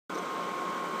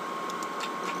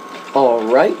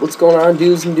Alright, what's going on,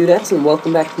 dudes and dudettes, and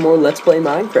welcome back to more Let's Play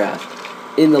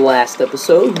Minecraft. In the last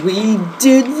episode, we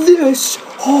did this!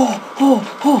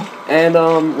 And,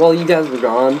 while you guys were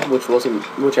gone,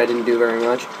 which I didn't do very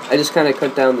much, I just kind of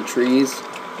cut down the trees,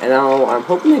 and now I'm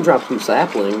hoping they drop some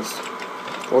saplings,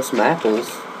 or some apples,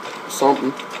 or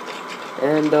something.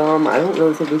 And, I don't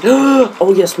really think we...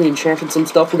 Oh, yes, we enchanted some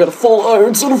stuff. We got a full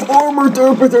iron set of armor.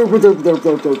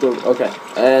 Okay,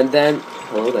 and then...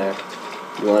 Hello there.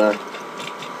 You wanna...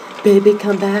 Baby,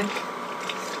 come back.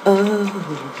 Oh,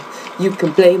 you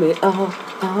can blame it all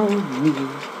on me.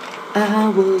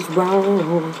 I was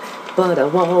wrong, but I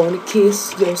wanna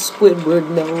kiss your Squidward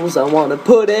nose. I wanna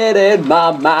put it in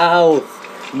my mouth.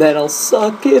 Then I'll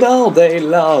suck it all day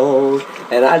long.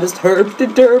 And I just herped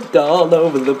and derped all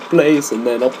over the place. And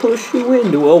then I'll push you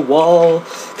into a wall.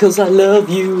 'Cause I love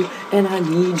you and I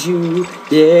need you.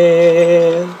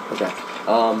 Yeah. Okay.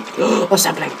 What's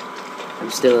happening? I'm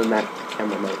still in that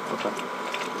camera mode. Okay.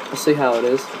 We'll see how it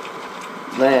is.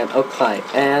 Man, okay.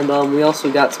 And, we also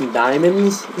got some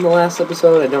diamonds in the last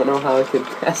episode. I don't know how I could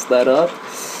pass that up.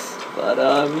 But,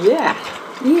 yeah.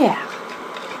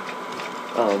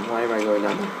 Why am I going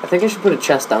down there? I think I should put a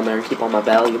chest down there and keep all my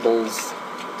valuables.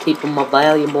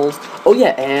 Oh,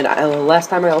 yeah, and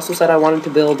last time I also said I wanted to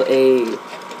build a...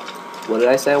 What did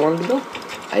I say I wanted to build?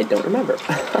 I don't remember.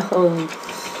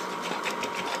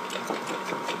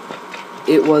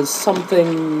 It was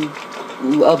something...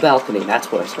 A balcony.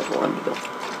 That's what I said I wanted to build.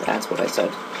 That's what I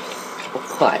said.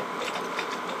 Okay.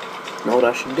 Know what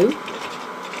I should do?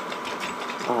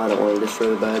 Oh, I don't want to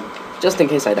destroy the bed. Just in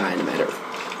case I die in a matter of...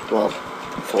 Well,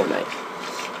 Fortnite.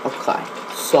 Okay.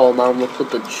 So now I'm gonna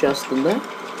put the chest in there.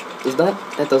 Is that?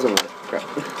 That doesn't work. Crap.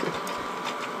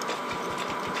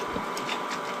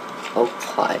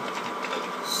 Okay.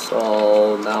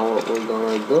 So now what we're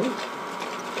gonna do...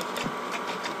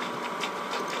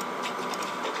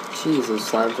 Jeez, those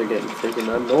slimes are getting freaking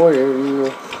annoying.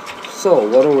 So,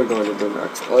 what are we going to do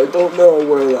next? I don't know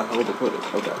where the hell to put it.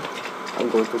 Okay. I'm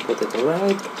going to put it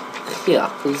right here.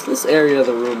 Because this area of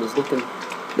the room is looking...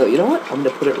 No, you know what? I'm going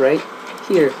to put it right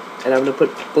here. And I'm going to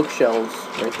put bookshelves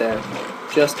right there.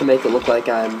 Just to make it look like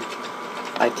I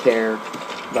care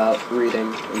about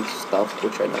reading and stuff,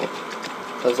 which I don't.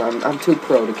 Because I'm too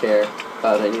pro to care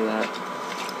about any of that.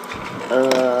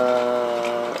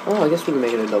 Oh, I guess we can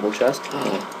make it a double chest.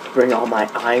 Bring all my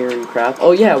iron crap.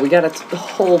 Oh yeah, we got a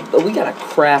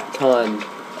crap ton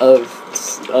of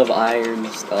iron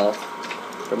stuff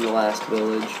from the last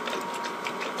village.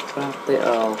 Crap there.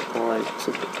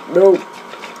 Nope.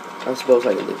 I suppose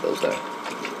I can leave those there.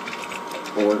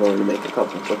 But we're going to make a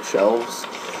couple bookshelves.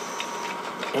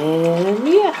 And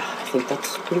yeah, I think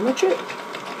that's pretty much it.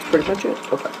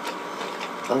 Okay.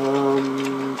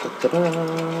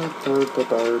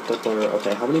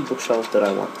 Okay, how many bookshelves did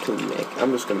I want to make?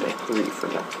 I'm just gonna make 3 for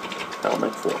now. I'll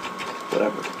make 4.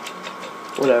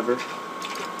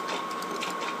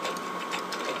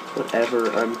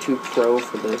 Whatever, I'm too pro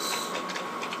for this.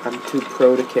 I'm too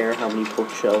pro to care how many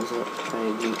bookshelves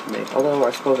I need to make. Although,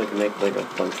 I suppose I can make like a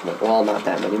bunch more. Well, not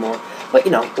that many more. But,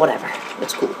 you know, whatever.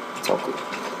 It's cool. It's all cool.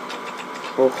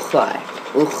 Okay.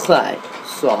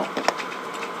 So...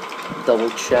 Double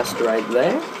chest right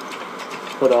there.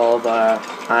 Put all of our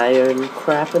iron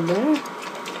crap in there.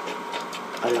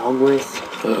 Along with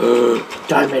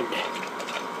diamond.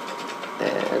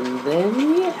 And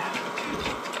then, yeah.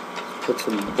 Put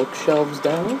some bookshelves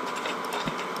down.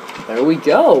 There we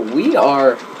go. We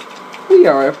are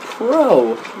a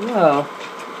pro. Wow.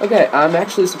 Okay, I'm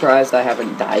actually surprised I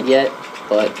haven't died yet,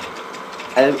 but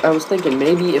I was thinking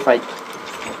maybe if I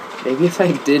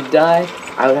did die,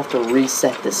 I would have to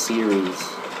reset the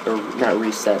series. Or, not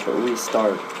reset, but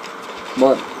restart. Come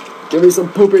on, give me some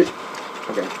poopy.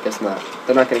 Okay, guess not.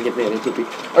 They're not gonna give me any poopy.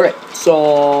 Alright,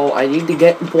 so I need to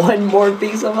get one more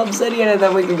piece of obsidian and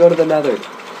then we can go to the nether.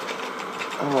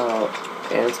 Oh,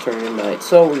 and it's turning night.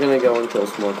 So we're gonna go and kill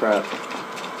some more crap.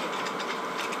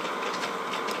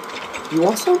 You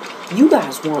want some? You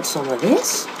guys want some of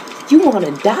this? You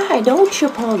wanna die, don't you,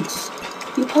 punks?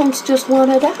 You punks just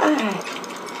wanna die.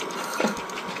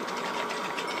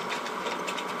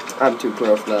 I'm too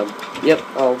pro for them. Yep,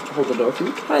 I'll hold the door for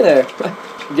you. Hi there.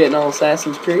 Getting all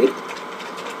Assassin's Creed?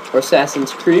 Or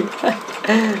Assassin's Creed?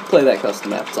 Play that custom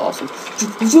map, it's awesome.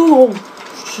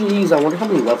 Jeez, I wonder how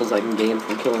many levels I can gain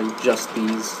from killing just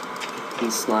these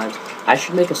slimes. I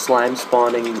should make a slime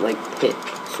spawning, like, pit,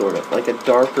 sort of. Like a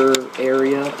darker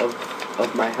area of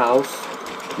my house.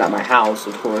 Not my house,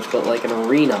 of course, but like an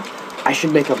arena. I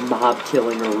should make a mob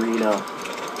killing arena.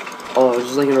 Oh,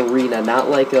 just like an arena, not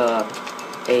like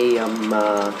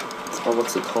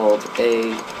what's it called?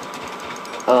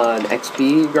 an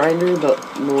XP grinder,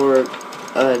 but more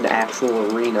an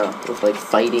actual arena with like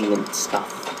fighting and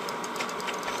stuff.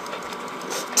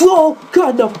 Oh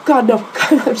God no! God no!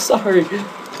 God, I'm sorry.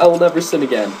 I will never sin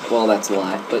again. Well, that's a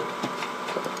lie, but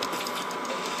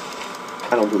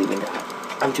I don't believe in God.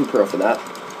 I'm too pro for that.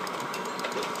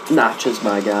 Notch is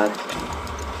my god.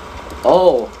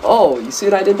 Oh, you see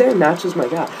what I did there? Notch is my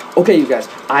god. Okay, you guys,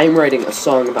 I'm writing a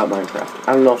song about Minecraft.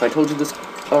 I don't know if I told you this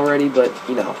already, but,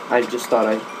 you know, I just thought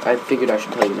I figured I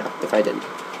should tell you now, if I didn't.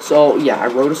 So, yeah, I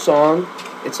wrote a song.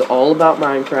 It's all about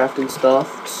Minecraft and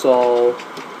stuff, so,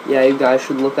 yeah, you guys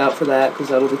should look out for that, because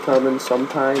that'll be coming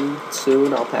sometime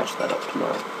soon. I'll patch that up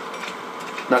tomorrow.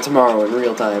 Not tomorrow in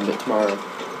real time, but tomorrow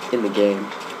in the game.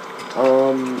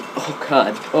 Oh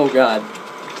god. Oh god.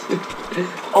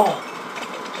 Oh!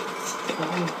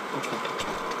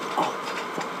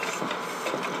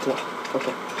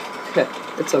 Okay. Okay.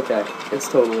 It's okay. It's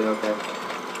totally okay.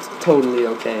 It's totally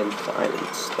okay and fine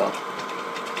and stuff.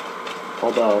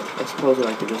 Although, I suppose what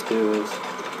I could just do is,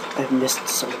 I've missed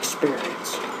some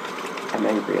experience. I'm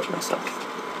angry at myself.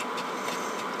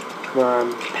 Come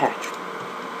on, patch.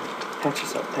 Patch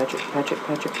this up. Patch it. Patch it.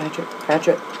 Patch it. Patch it. Patch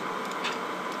it.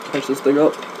 Patch this thing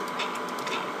up.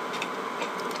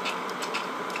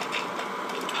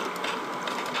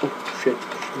 Oh, shit.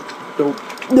 Don't.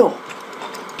 No!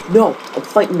 No! I'm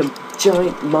fighting a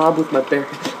giant mob with my bare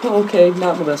hands. Oh, okay,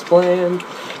 not my best plan.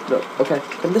 No, okay.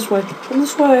 Come this way. Come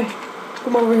this way!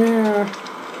 Come over here!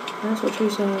 That's what she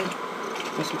said.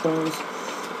 I suppose.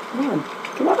 Come on.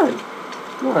 Come on!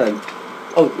 Come on.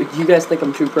 Oh, you guys think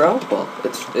I'm too pro? Well,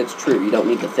 it's true. You don't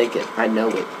need to think it. I know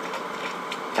it.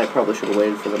 I probably should have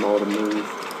waited for them all to move.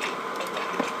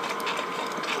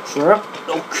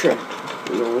 Okay.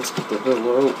 Let's get the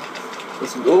hell out.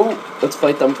 Let's go. Let's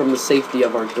fight them from the safety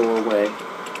of our doorway.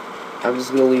 I'm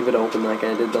just gonna leave it open like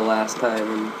I did the last time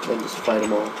and then just fight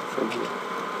them all from here.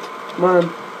 Come on.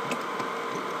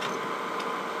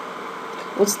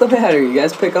 What's the matter? You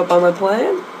guys pick up on my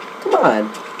plan? Come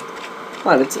on.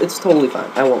 Come on, it's totally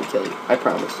fine. I won't kill you. I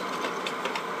promise.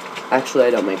 Actually, I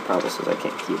don't make promises I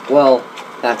can't keep. Well,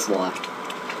 that's a lie.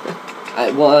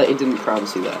 Well, I didn't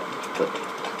promise you that, but...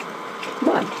 Come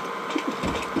on.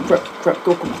 Crap,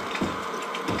 go.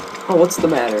 Oh, what's the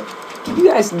matter? Can you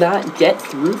guys not get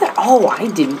through that? Oh, I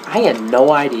didn't. I had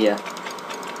no idea.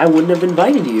 I wouldn't have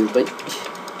invited you, but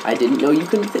I didn't know you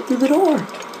couldn't fit through the door.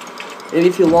 Maybe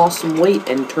if you lost some weight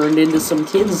and turned into some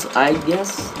kids, I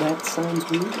guess that sounds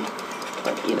weird.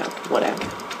 But, you know, whatever.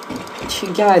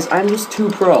 Guys, I'm just too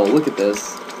pro. Look at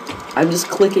this. I'm just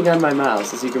clicking on my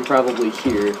mouse, as you can probably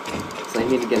hear. So I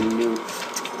need to get a new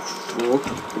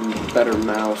better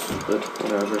mouse, but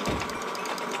whatever.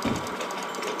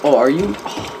 Oh, are you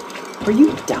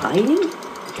dying?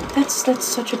 That's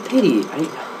such a pity.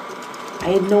 I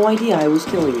had no idea I was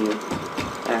killing you.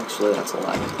 Actually, that's a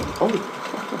lie. Oh,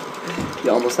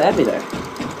 you almost had me there.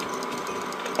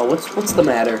 Oh, what's the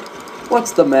matter?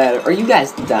 What's the matter? Are you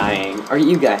guys dying? Are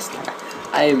you guys dying?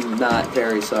 I am not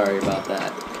very sorry about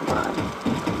that. Come on.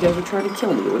 You guys are trying to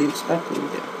kill me. What do you expect me to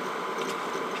do?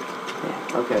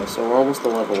 Yeah, okay, so we're almost to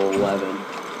level 11. I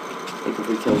think if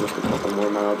we kill just a couple more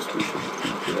mobs, we should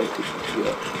be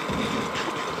good.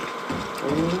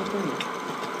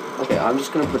 Okay, I'm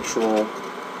just gonna patrol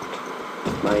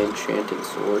my enchanted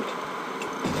sword.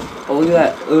 Oh, look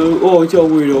at that. Oh, it's your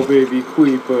little baby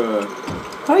creeper.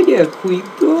 Hi there,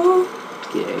 creeper.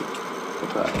 Okay.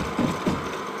 Okay.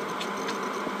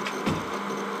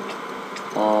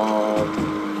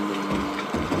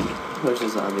 There's a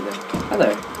zombie there. Hi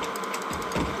there.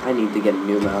 I need to get a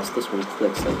new mouse. This one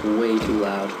clicks like way too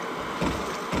loud.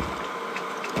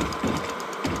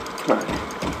 Come on.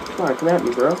 Come on, come at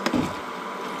me, bro.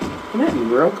 Come at me,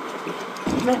 bro.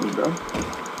 Come at me, bro.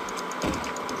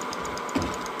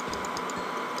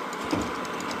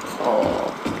 Oh.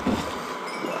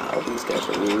 Wow, these guys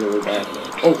are really bad.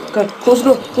 Oh, God, close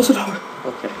the door! Close the door!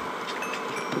 Okay.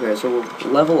 Okay, so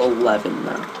we're level 11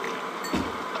 now.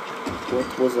 What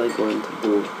was I going to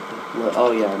do?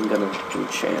 Oh yeah, I'm gonna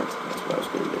enchant. That's what I was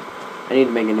gonna do. I need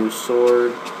to make a new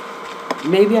sword.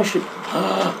 Maybe I should...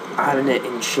 I'm gonna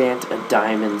enchant a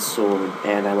diamond sword.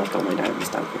 And I left all my diamonds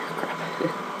down here. Crap.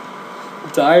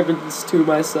 Diamonds to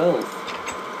myself.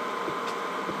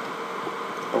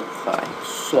 Oh, fine.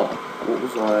 So, what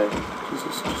was I...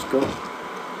 Jesus, just go.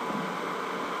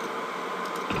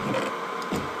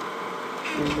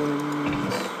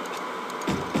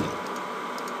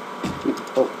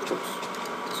 Oh,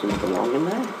 oops. Doesn't belong in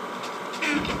there?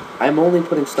 I'm only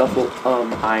putting stuff with,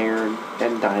 iron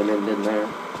and diamond in there.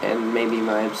 And maybe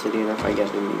my obsidian if I get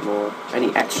any more.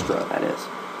 Any extra, that is.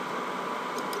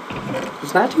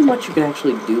 There's not too much you can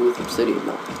actually do with obsidian,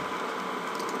 though.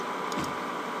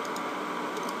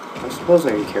 I suppose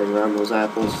I can carry around those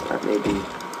apples. That may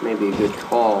be a good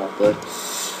call, but...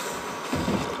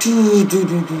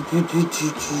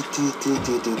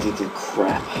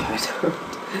 Crap.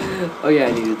 Oh yeah,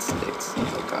 I needed sticks.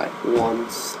 Okay. One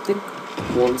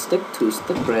stick, two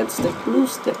stick, red stick, blue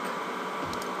stick.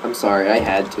 I'm sorry, I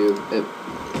had to.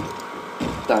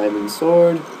 Diamond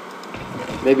sword.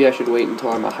 Maybe I should wait until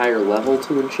I'm a higher level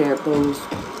to enchant those,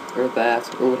 or that,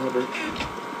 or whatever.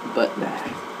 But nah,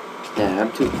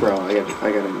 I'm too pro. I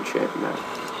gotta enchant that.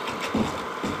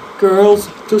 Girls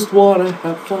just wanna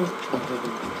have fun.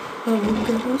 Oh,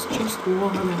 girls just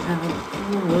wanna have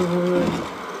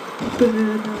fun.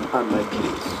 Better on my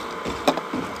keys.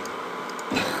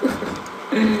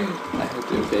 I had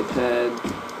to okay, 10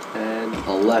 and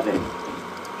 11.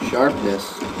 Sharpness.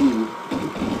 Ooh.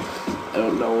 I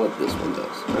don't know what this one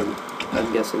does.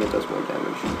 I'm guessing it does more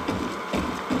damage.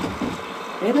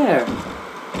 Hey there.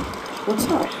 What's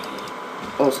up?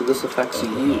 Oh, so this affects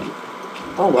you.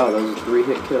 Oh wow, that was a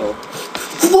 3-hit kill.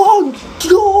 Oh,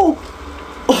 no!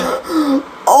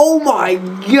 Oh my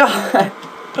god!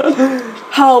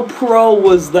 How pro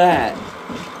was that?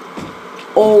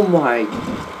 Oh my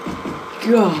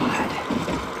god.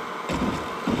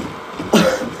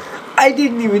 I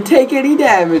didn't even take any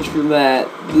damage from that.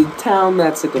 The town,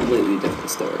 that's a completely different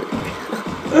story.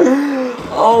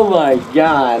 Oh my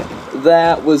god.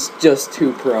 That was just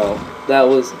too pro. That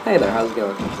was... Hey there, how's it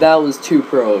going? That was too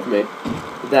pro of me.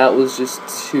 That was just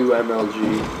too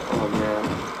MLG. Oh man.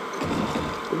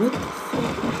 What the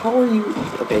fuck? How are you...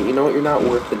 Okay, you know what? You're not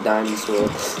worth the diamond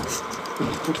sword.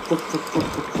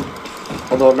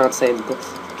 Although I'm not saying...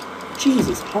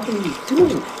 Jesus, how are you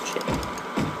doing that shit?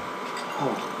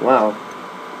 Oh, wow.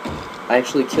 I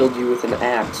actually killed you with an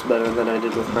axe better than I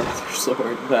did with my other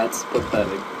sword. That's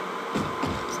pathetic.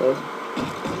 So...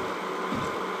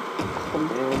 Oh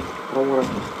man, I don't wanna...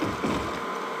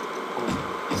 Oh,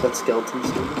 is that skeleton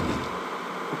suit?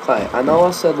 Okay, I know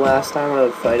I said last time I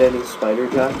would fight any spider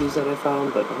jockeys that I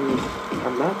found, but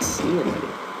I'm not seeing any.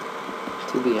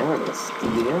 To be honest,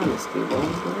 you know what I'm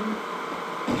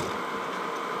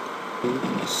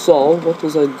saying? So, what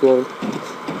was I going...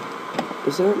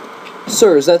 Is there...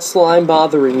 Sir, is that slime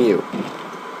bothering you?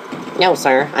 No,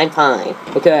 sir, I'm fine.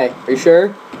 Okay, are you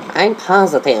sure? I'm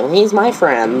positive. He's my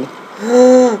friend.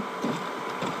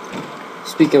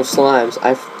 Speaking of slimes,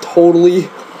 I totally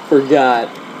forgot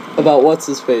about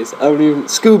what's-his-face. I don't even...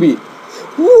 Scooby!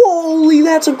 Holy,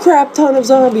 that's a crap ton of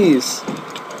zombies!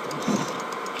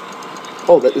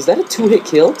 Oh, is that a 2-hit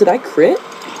kill? Did I crit?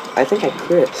 I think I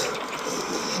crit.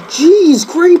 Jeez,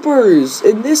 creepers!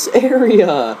 In this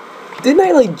area! Didn't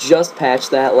I, like, just patch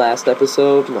that last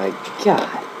episode? My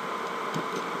god.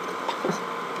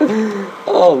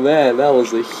 Oh, man, that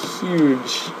was a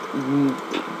huge...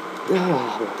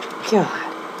 Oh, my god.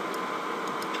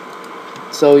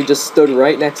 So he just stood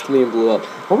right next to me and blew up.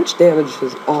 How much damage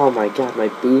is... Oh, my god, my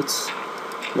boots.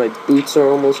 My boots are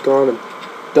almost gone, and...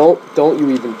 Don't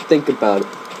you even think about it.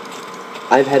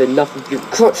 I've had enough of your...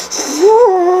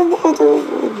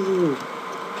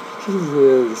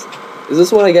 Jesus. Is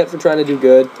this what I get for trying to do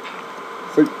good?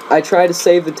 I try to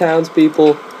save the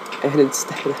townspeople, and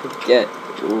instead I get,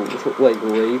 like,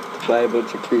 raped by a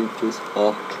bunch of creepers.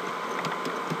 Oh.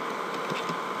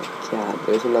 God,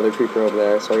 there's another creeper over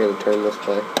there, so I gotta turn this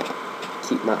way.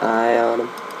 Keep my eye on him.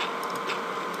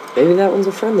 Maybe that one's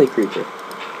a friendly creeper.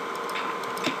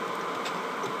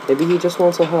 Maybe he just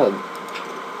wants a hug.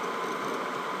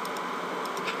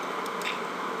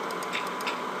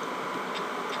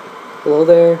 Hello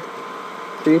there,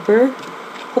 creeper?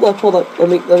 Hold up. Let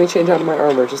me change out of my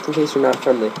armor, just in case you're not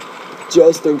friendly.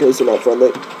 Just in case you're not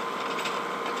friendly.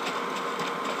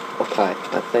 Okay,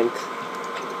 I think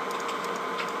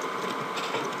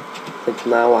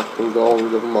now I can go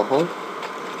and give him a hug.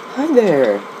 Hi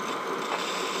there.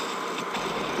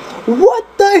 What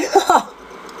the hell?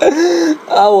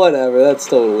 Oh, whatever. That's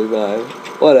totally fine.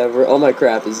 Whatever. All my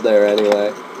crap is there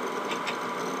anyway.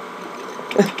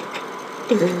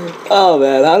 Oh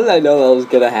man, how did I know that was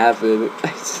gonna happen?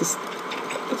 I just...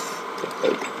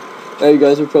 Now you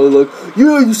guys are probably like,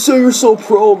 yeah, you say you're so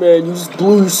pro, man, you just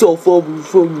blew yourself up with a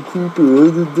fucking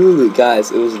creeper.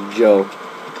 Guys, it was a joke.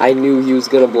 I knew he was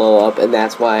gonna blow up, and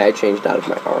that's why I changed out of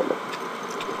my armor.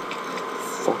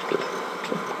 Fucker.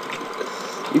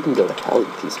 You can go to hell, you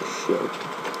piece of shit.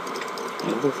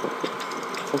 Motherfucker.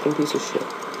 Fucking piece of shit.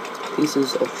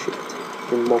 Pieces of shit.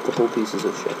 You're multiple pieces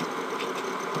of shit.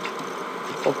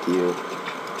 Fuck you.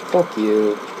 Fuck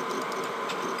you.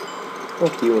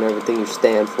 Fuck you and everything you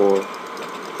stand for. You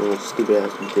little stupid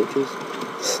ass bitches.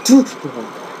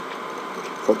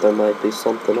 but there might be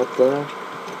something up there.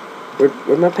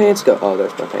 Where'd my pants go? Oh,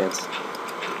 there's my pants.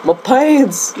 My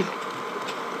pants!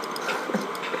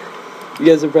 You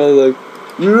guys are probably like,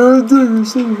 you're right there, you're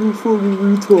saying you're a fucking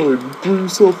retard. Pull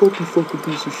yourself up, you fucking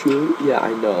piece of shit. Yeah,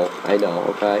 I know,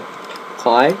 okay?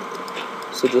 Okay?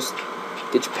 So just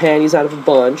get your panties out of a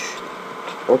bunch,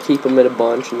 or keep them in a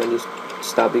bunch, and then just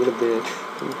stop being a bitch.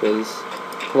 Because,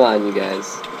 come on, you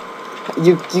guys.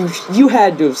 You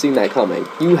had to have seen that coming.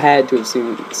 You had to have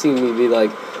seen me be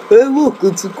like, hey, look,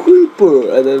 it's a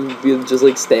creeper, and then be just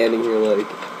like standing here like,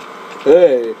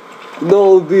 hey,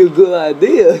 no, it would be a good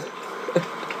idea.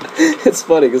 It's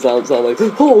funny because I'm like,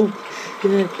 oh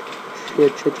shit,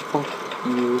 fuck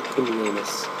you in the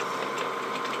anus.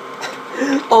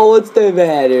 Oh, what's the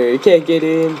matter? You can't get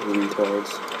in,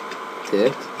 retards.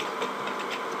 Dick.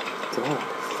 God, I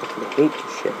fucking hate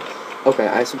this shit. Okay,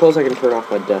 I suppose I can turn off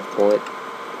my death point.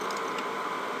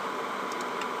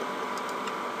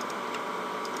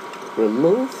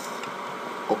 Remove.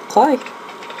 Okay.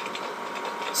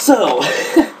 So,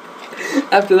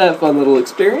 after that fun little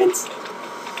experience,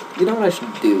 you know what I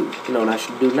should do? You know what I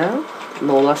should do now? You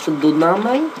know what I should do now,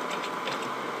 man?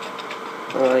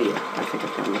 Yeah, I think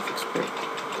I've got enough experience.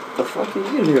 The fuck are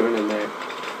you doing in there?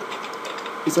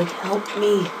 He's like, help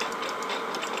me.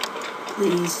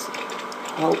 Please,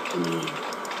 help me.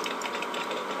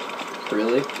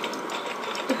 Really?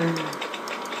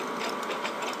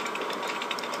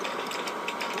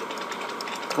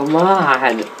 Come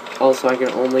on! Also, I can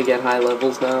only get high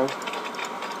levels now.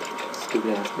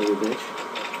 Stupid ass nigga bitch.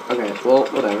 Okay, well,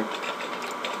 whatever.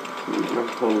 I'm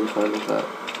totally fine with that.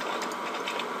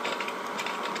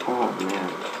 Oh,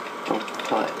 man.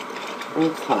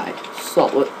 Okay. So,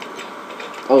 what?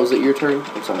 Oh, is it your turn?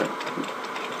 I'm sorry.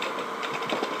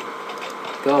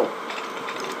 Go.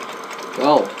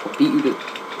 I'll beat you to...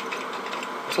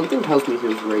 Something tells me he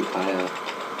was raped by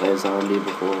a zombie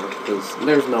before, because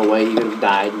there's no way he could have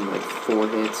died in, like, 4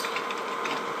 hits.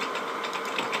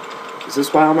 Is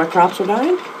this why all my crops are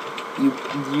dying? You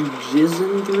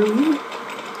jizzing through here?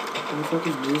 What the fuck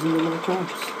is jizzing in my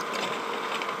crops?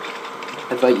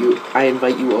 I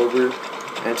invite you over,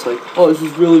 and it's like, oh, this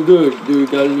is really good. Dude,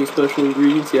 got any special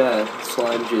ingredients? Yeah,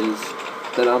 slime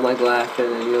jizz. Then I'm like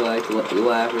laughing, and you're like, you're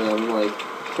laughing, and I'm like,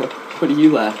 what are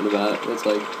you laughing about? And it's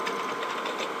like,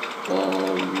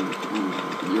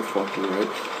 you're fucking right.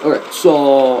 Alright,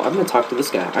 so I'm gonna talk to this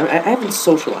guy. I haven't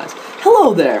socialized.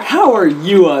 Hello there, how are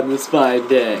you on this fine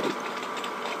day?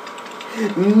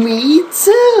 Me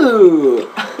too!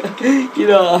 You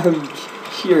know, I'm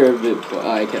here a bit, but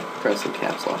I kept pressing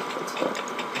caps lock, that's fine.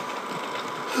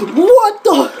 What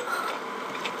the?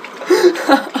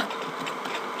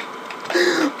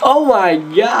 Oh my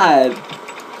god!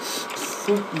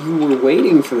 You were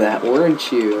waiting for that,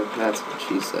 weren't you? That's what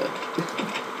she said.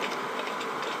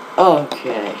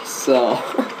 Okay, so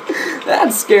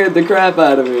that scared the crap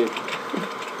out of me.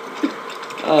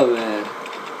 Oh man.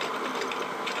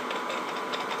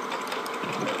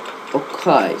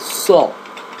 Okay, so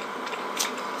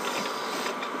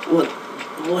what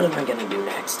am I gonna do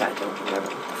next? I don't remember what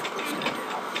the fuck I was gonna do.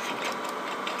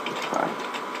 Okay.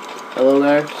 Hello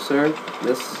there, sir.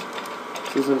 This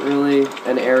isn't really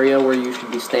an area where you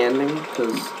should be standing,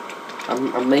 because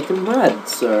I'm making bread,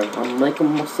 sir. I'm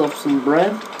making myself some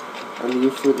bread, and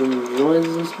you should enjoy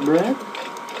this bread.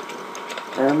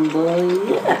 And,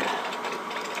 yeah.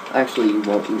 Actually, you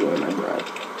won't enjoy my bread.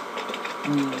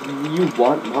 You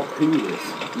want my penis.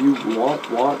 You want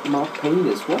my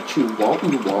penis. What you want?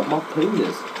 You want my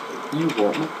penis. You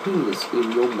want my penis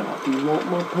in your mouth. You want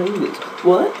my penis.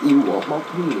 What? You want my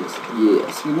penis.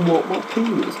 Yes, you want my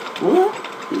penis. What?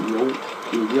 In your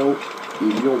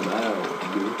mouth,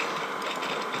 bitch.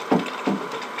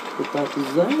 Put that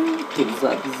there. Put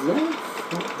that there.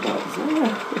 Put that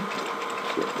there.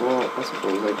 Shit, well, I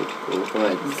suppose I could go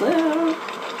right there.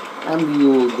 And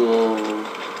you'll go...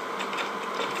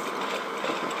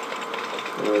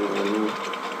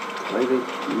 Maybe?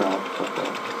 No, okay.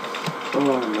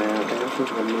 Oh man, I gotta think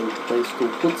of a new place to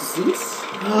put this.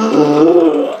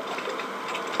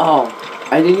 Oh,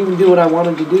 I didn't even do what I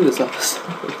wanted to do this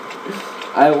episode.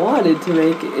 I wanted to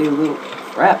make a little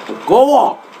crap. Go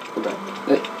on! Okay.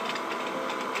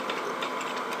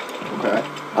 Okay.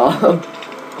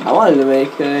 I wanted to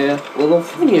make a little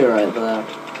thingy right there.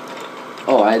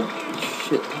 Oh, I had a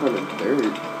shit ton of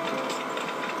dirt.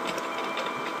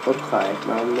 Okay,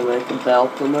 now I'm gonna make a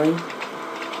balcony.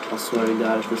 I swear to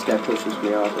God, if this guy pushes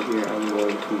me off of here, I'm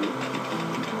going to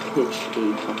pitch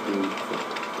a fucking foot.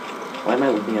 Why am I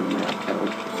looking at a map? I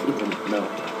don't even know.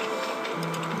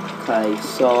 Okay,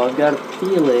 so I've got a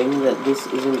feeling that this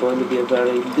isn't going to be a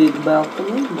very big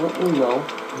balcony, but we know.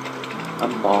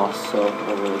 I'm boss, so I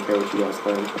don't really care what you guys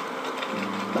think.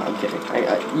 No, I'm kidding.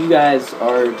 You guys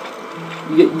are...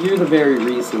 You're the very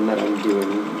reason that I'm doing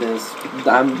this.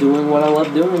 I'm doing what I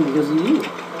love doing because of you.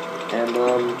 And,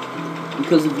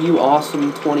 because of you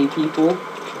awesome 20 people,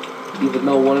 even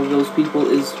though one of those people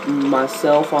is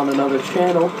myself on another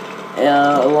channel,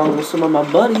 along with some of my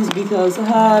buddies, because,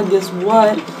 guess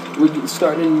what? We're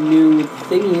starting a new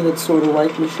thingy that's sort of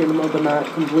like Machinima, but not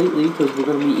completely, because we're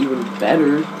going to be even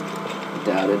better.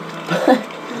 Doubt it.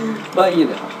 But, you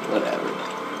know, whatever.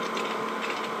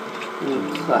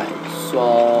 Okay,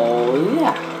 so,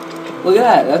 yeah. Look at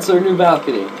that. That's our new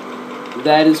balcony.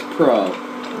 That is pro.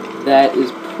 That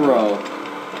is pro.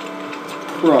 It's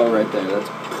pro right there. That's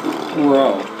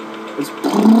pro. It's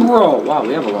pro. Wow,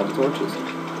 we have a lot of torches.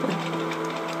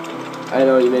 I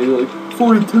know, you may be like,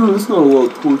 42, that's not a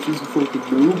lot of torches, you fucking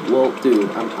noob. Well,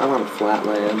 dude, I'm on a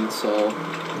flatland, so,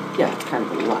 yeah, it's kind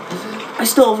of a lot. I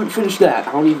still haven't finished that.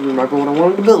 I don't even remember what I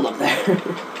wanted to build up there.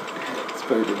 It's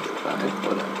perfectly fine,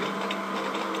 whatever.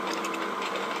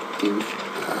 Douche.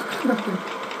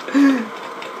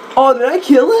 Oh, did I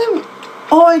kill him?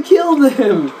 Oh, I killed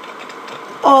him!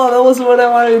 Oh, that wasn't what I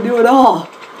wanted to do at all.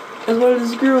 I just wanted to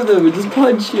screw with him and just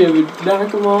punch him and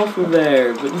knock him off of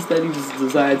there. But instead he just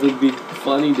decides it'd be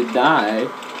funny to die.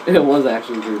 And it was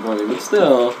actually pretty funny, but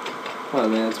still. Come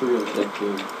on, man, it's a real dick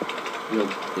game. Real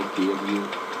dicky of you.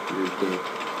 You're a dick.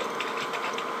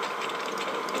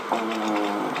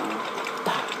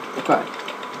 Okay.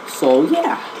 So,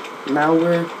 yeah. Now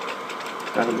we're...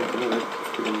 Gotta make another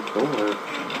freaking door.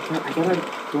 I gotta...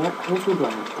 How much wood do I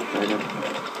have? Okay,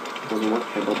 it doesn't work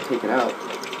if I don't take it out.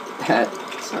 That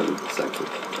sounded sexual.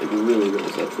 Like, really,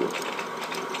 really sexual.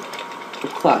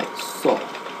 Okay, so...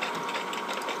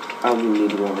 I only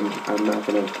need one. I'm not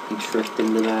gonna be tricked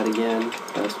into that again.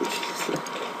 That's what she said.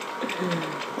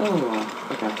 Oh, wow.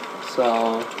 Okay, so...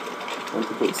 I'm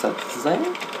gonna put that there. I'm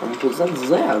gonna put that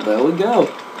there. There we go.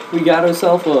 We got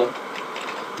ourselves a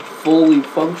fully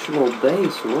functional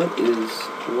base.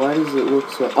 Why does it look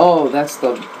so... Oh, that's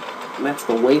the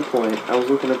waypoint. I was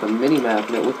looking at the mini-map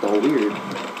and it looked all weird.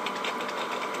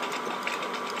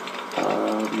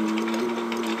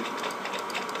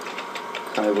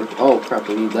 Oh crap,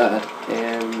 we need that.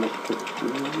 And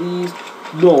these...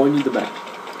 No, I need the map.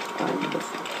 I need the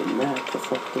fucking map, the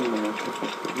fucking map, the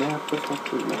fucking map, the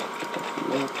fucking map, the fucking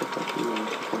map, the fucking map,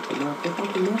 the fucking map, the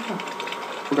fucking map.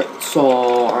 Okay,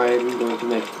 so I'm going to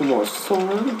make 2 more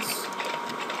swords.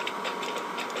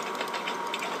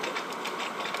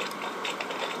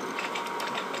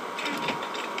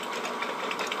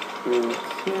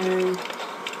 Okay.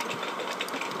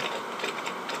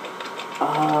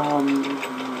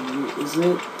 Is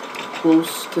it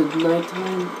close to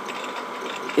nighttime?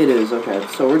 It is, okay.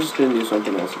 So we're just gonna do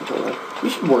something else until then. We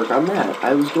should work on that.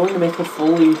 I was going to make a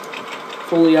fully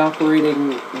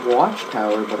operating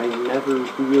watchtower, but I never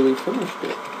really finished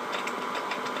it.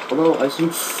 Although, I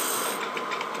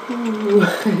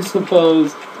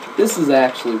suppose this is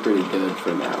actually pretty good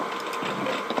for now.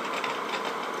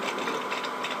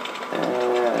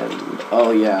 And,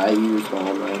 oh yeah, I used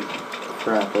all my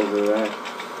crap over there.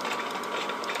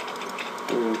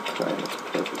 Okay, that's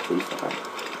perfectly fine.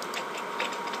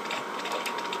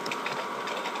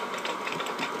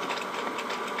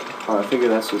 Oh, I figure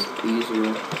that's just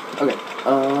easier. Okay,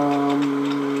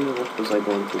 what was I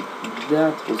going to...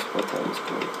 That was what I was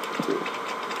going to do.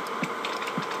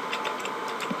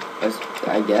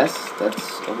 I guess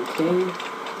that's okay.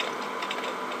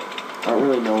 I don't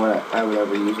really know what I would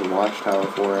ever use a watchtower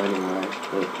for anyway,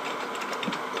 but...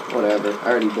 Whatever, I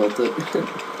already built it.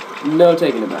 No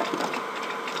taking it back now.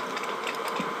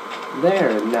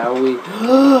 There, now we...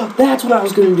 That's what I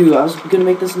was going to do. I was going to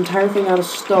make this entire thing out of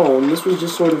stone. This was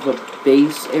just sort of a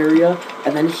base area.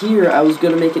 And then here, I was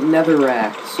going to make it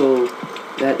netherrack so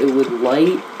that it would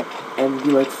light and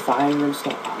be like fire and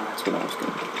stuff. Oh, that's what I was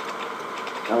going to do.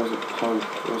 That was a punk.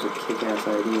 That was a kick-ass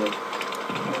idea.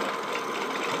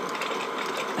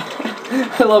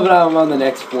 I love it how I'm on the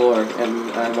next floor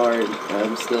and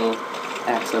I'm still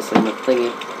accessing the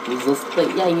thingy.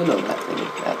 Yeah, you know that thing.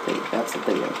 That's the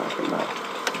thing I'm talking about.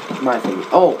 My thing.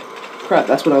 Oh, crap,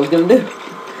 that's what I was gonna do.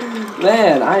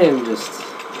 Man, I am just...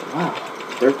 Wow.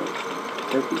 Derpy.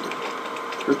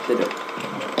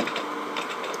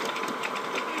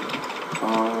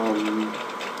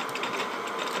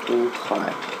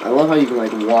 Okay. I love how you can,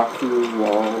 like, walk through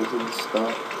walls and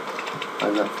stuff. I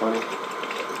find that funny.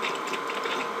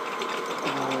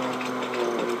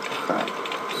 Okay.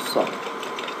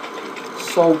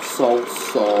 So,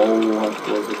 what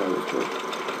was it I was doing?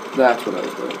 That's what I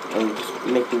was doing. I was just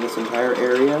making this entire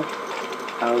area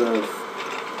out of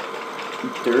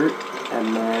dirt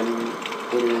and then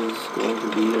it is going to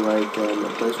be like a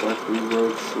place where I can grow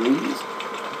trees.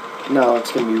 No,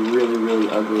 it's going to be really, really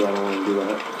ugly. I don't want to do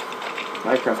that.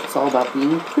 Minecraft, it's all about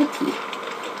being pretty.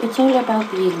 It's all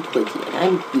about being pretty, and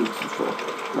I'm beautiful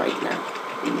right now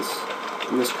in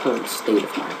this current state of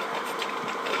Minecraft.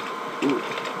 Ooh,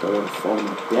 don't want to fall to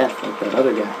my death like that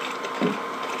other guy.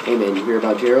 Hey man, you hear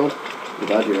about Gerald? What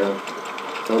about Gerald?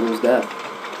 Fell to his death.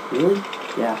 Really?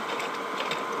 Yeah.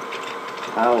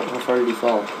 How far did he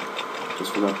fall?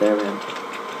 Just from up there, man.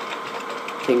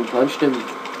 King punched him.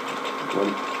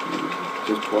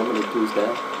 Just plummeted to his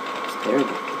death. It's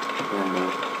terrible. And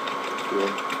it's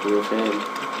a real shame.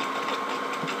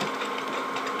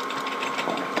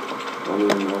 I don't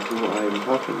even know who I'm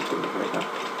talking to right now.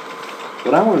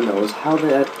 What I want to know is how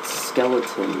that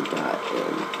skeleton got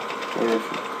in. Maybe I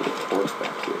should put a torch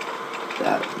back here.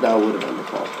 That would have been the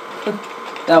call.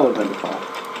 That would have been the call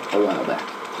a while back.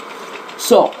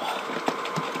 So,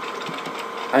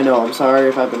 I know, I'm sorry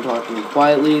if I've been talking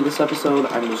quietly this episode.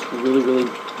 I'm just really, really,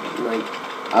 like,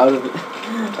 out of it.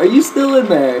 Are you still in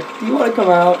there? Do you want to come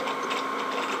out?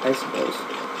 I suppose.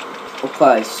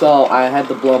 Okay, so I had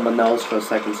to blow my nose for a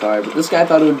second, sorry, but this guy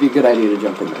thought it would be a good idea to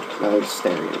jump in there. I was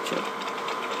staring at you.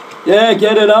 Yeah,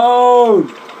 get it on!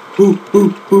 Hoo, hoo,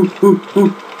 hoo, hoo,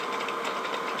 hoo.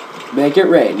 Make it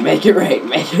rain, make it rain,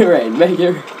 make it rain, make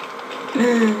it rain.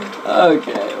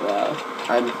 Okay, wow.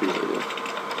 I'm creative.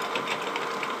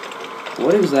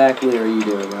 What exactly are you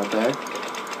doing out there?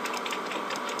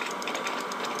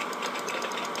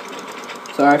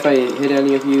 Sorry if I hit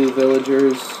any of you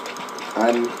villagers.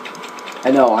 I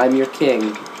know, I'm your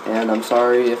king, and I'm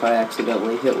sorry if I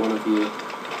accidentally hit one of you.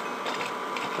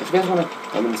 If you guys want to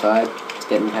come inside, it's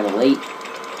getting kind of late.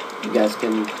 You guys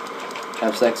can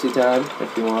have sexy time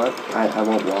if you want. I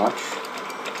won't watch.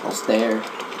 I'll stare.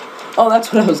 Oh,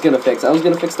 that's what I was going to fix. I was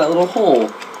going to fix that little hole.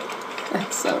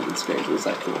 That sounded strangely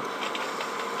sexual.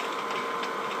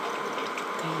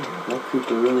 Damn, that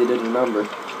creeper really did a number.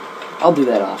 I'll do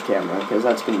that off camera, because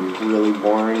that's going to be really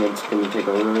boring, and it's going to take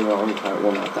a really long time.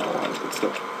 Well, not that long, but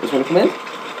still. Just want to come in?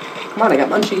 Come on, I got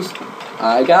munchies.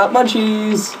 I got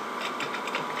munchies!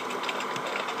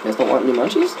 You guys don't want any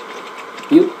munchies?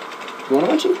 You? You want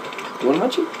a munchie? You want a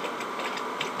munchie?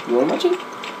 You want a munchie?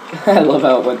 I love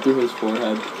how it went through his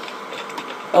forehead.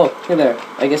 Oh, hey there.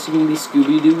 I guess you can be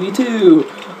Scooby-Dooby too.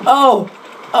 Oh!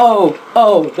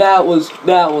 Oh, that was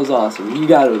awesome. You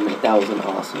gotta admit, that was an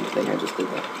awesome thing I just did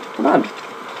there. Come on,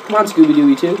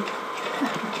 Scooby-Dooby too.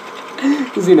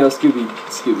 Because you know, Scooby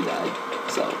died,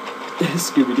 so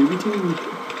Scooby-Dooby too.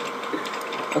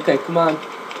 Okay, come on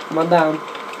down,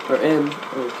 or in,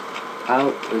 or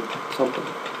out, or something.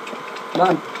 Come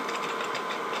on.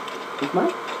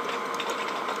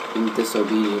 Being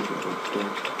disobedient. Yeah.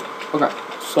 Okay,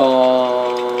 so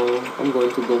I'm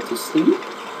going to go to sleep.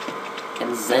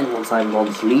 And then once I'm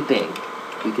done sleeping,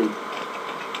 we can...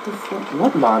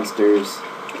 What monsters?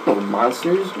 No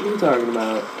monsters? What are you talking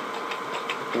about? I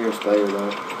hear a spider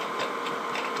though.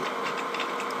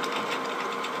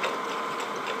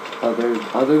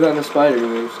 Other than a spider,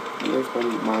 there's no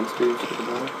monsters.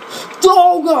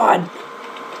 Oh god!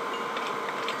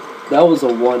 That was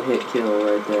a one-hit kill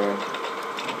right there.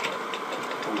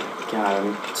 Oh my god,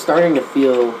 I'm starting to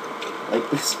feel like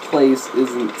this place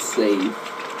isn't safe.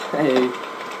 Hey,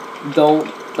 don't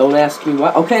ask me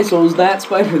why. Okay, so it was that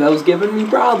spider that was giving me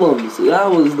problems. That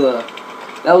was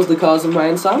the cause of my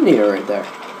insomnia right there.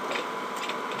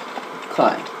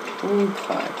 Okay.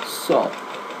 So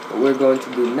what we're going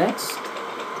to do next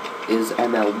is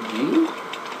MLG,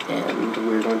 and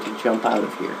we're going to jump out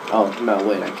of here. Oh no,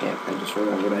 wait, I can't. I just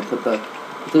remembered I put the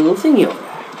little thingy over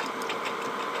there.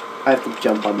 I have to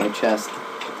jump on my chest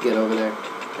to get over there.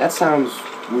 That sounds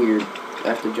weird. I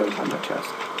have to jump on my chest.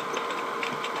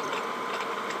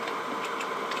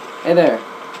 Hey there.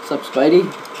 What's up, Spidey?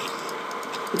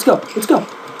 Let's go.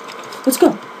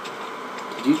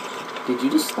 Did you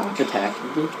just stop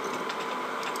attacking me?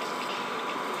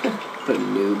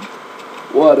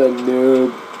 What a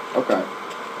noob. Okay.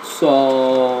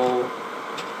 So...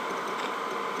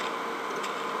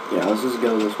 yeah, let's just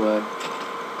go this way.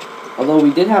 Although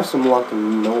we did have some luck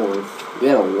north. We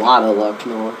had a lot of luck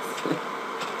north.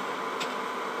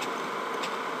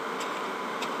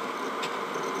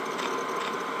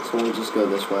 So we'll just go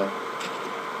this way.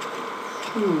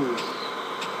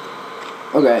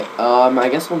 Okay, I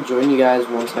guess I'll join you guys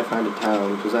once I find a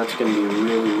town, because that's going to be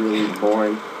really, really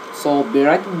boring. So I'll be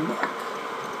right back.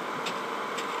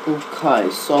 Okay,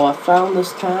 so I found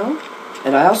this town,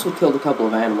 and I also killed a couple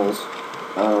of animals,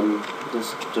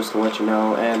 just to let you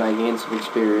know, and I gained some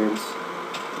experience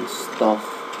and stuff.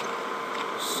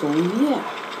 So yeah.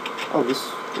 Oh,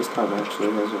 This time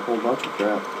actually has a whole bunch of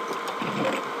crap.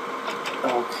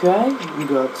 Okay, we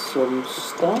got some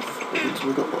stuff.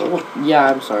 Oh, yeah,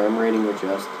 I'm sorry, I'm raiding your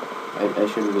chest. I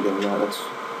shouldn't be doing that.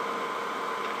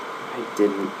 I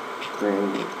didn't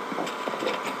bring a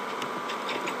pick.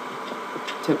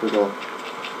 Typical.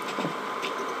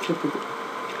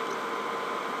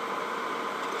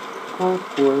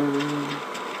 Awkward.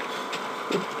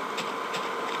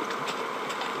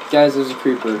 Guys, there's a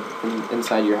creeper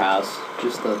inside your house.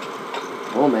 Just a...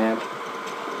 Oh, man.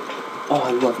 Oh,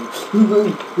 I love you.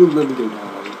 Let me go down.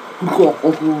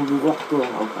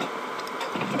 Okay.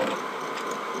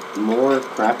 More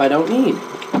crap I don't need.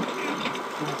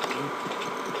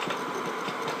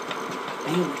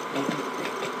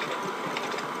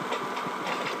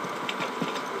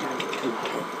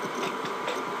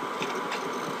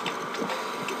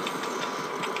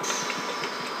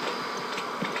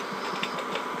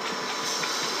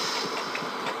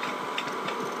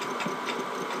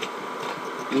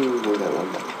 Where's that one?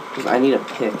 Because I need a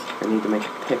pick. I need to make a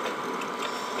pick.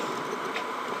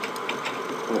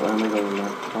 Wait, where am I going now?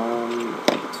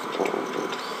 It's over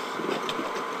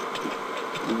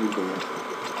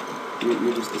here.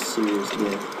 You're just a serious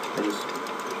dick.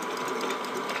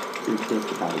 You're a dick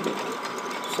without a dick.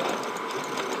 Sorry.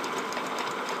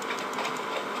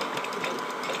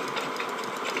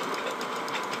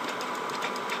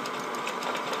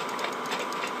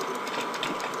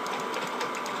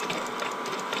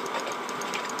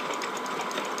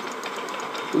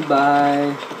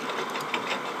 Goodbye.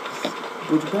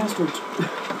 Which bastards?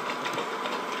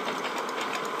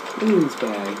 Look at these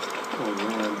bags. Oh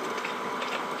man.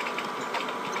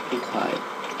 Okay.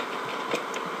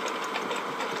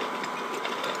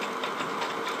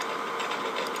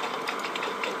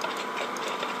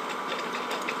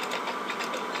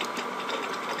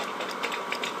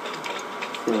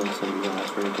 Feeling some gas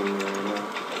right now.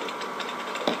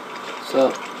 So,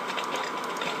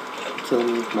 kill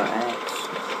me with my axe.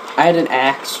 I had an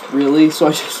axe, really, so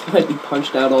I just went and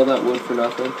punched out all that wood for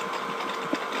nothing.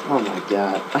 Oh my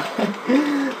god.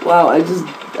 Wow, I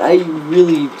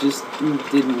really just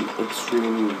didn't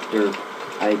extreme derp.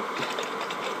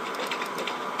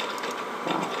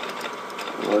 Wow.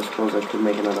 Well, I suppose I could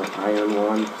make another iron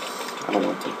one. I don't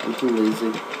want to. I'm too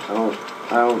lazy. I don't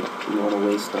want to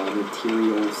waste all the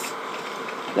materials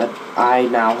that I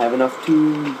now have enough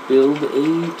to build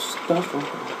a stuff on.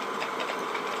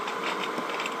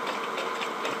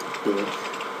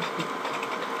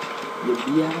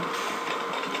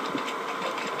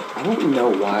 I don't know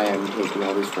why I'm taking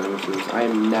all these furnaces. I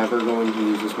am never going to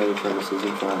use this many furnaces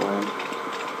in Flatland.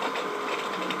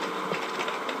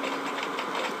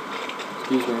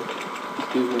 Excuse me.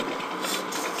 Excuse me.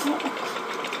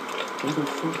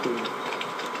 Motherfucker.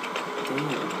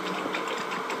 Damn.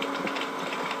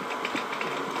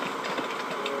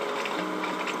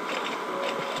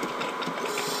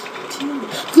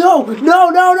 No! No!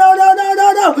 No! No! No! No!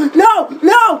 No! No! No!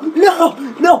 No! No!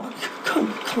 No!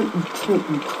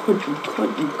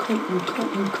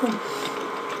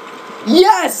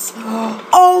 Yes!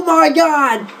 Oh my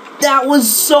god! That was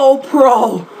so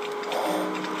pro!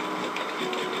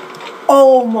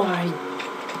 Oh my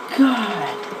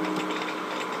god!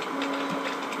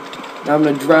 Now I'm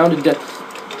gonna drown to death.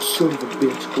 Son of a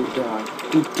bitch, go die.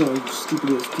 Go die, you stupid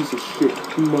ass piece of shit.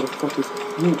 You motherfuckers.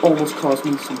 You almost caused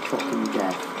me some fucking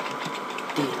death.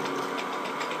 Damn.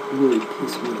 Really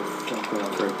pissed me the fuck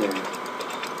off right there.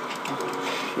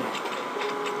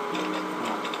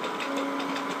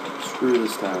 Screw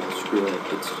this time, screw it,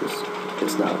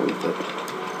 it's not worth it.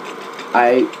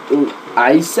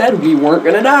 I said we weren't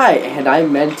gonna die, and I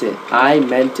meant it. I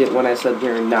meant it when I said we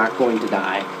were not going to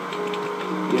die.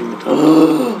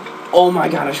 Oh my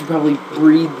god, I should probably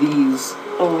breed these.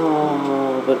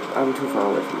 Oh, but I'm too far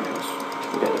away from my house.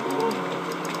 Forget it.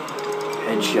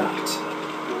 Headshot.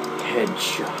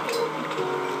 Headshot.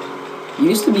 You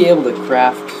used to be able to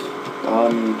craft,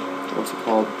 what's it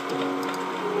called?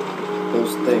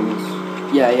 Those things.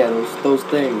 Yeah, those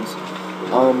things.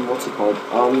 What's it called?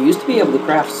 You used to be able to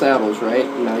craft saddles, right?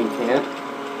 Now you can't.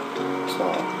 So,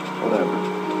 whatever.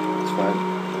 It's fine.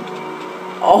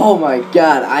 Oh my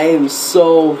god, I am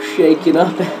so shaken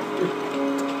up after that.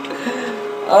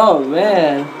 Oh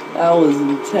man, that was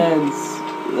intense.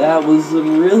 That was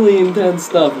some really intense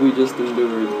stuff we just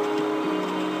endured.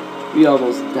 We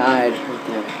almost died right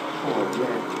there. Oh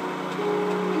man.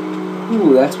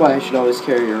 Ooh, that's why I should always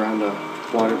carry around a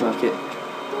water bucket.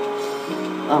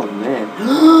 Oh man.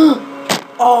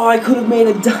 Oh, I could have made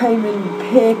a diamond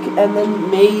pick and then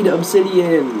made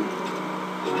obsidian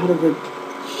out of it.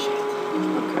 Shit.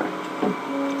 Okay.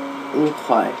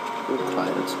 Okay,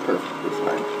 that's perfectly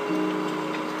fine.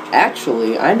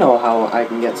 Actually, I know how I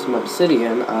can get some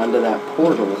obsidian onto that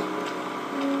portal.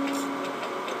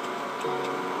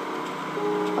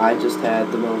 I just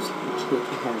had the most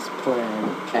kick-ass plan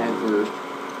ever.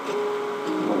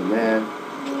 Oh man.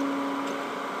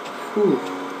 Whew.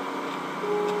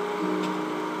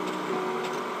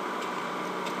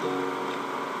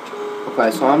 Okay,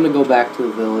 so I'm gonna go back to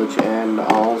the village and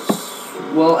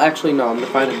well, actually no, I'm gonna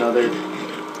find another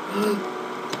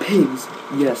pigs.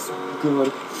 Yes,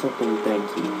 good fucking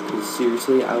thank you. Because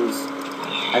seriously,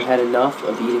 I've had enough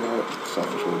of eating all that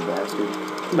selfish little bastard.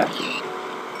 Come back here.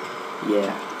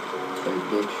 Yeah, that's right,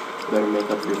 bitch. You better make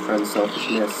up for your friend's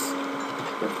selfishness.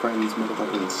 Your friends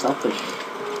motherfucking selfish.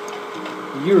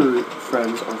 Your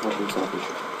friends are fucking selfish.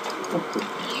 Fuck them.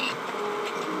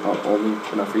 Oh, only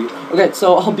enough for you. Okay,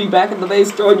 so I'll be back at the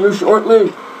base, join you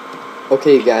shortly.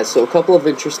 Okay, guys, so a couple of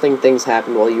interesting things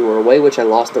happened while you were away, which I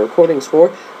lost the recordings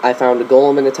for. I found a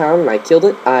golem in the town, and I killed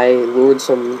it. I lured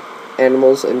some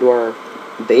animals into our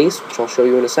base, which I'll show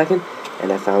you in a second,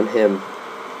 and I found him,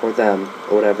 or them,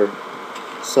 or whatever.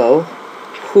 So,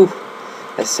 whew,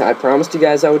 I promised you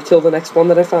guys I would kill the next one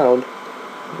that I found.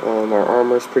 Our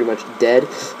armor's pretty much dead.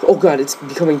 Oh god, it's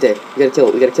becoming day. We gotta kill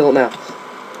it. We gotta kill it now.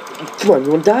 Come on,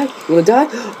 you wanna die? You wanna die?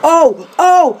 Oh!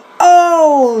 Oh!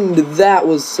 Oh! That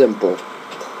was simple.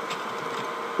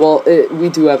 Well, we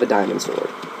do have a diamond sword.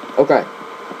 Okay.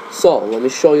 So, let me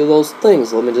show you those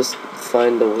things. Let me just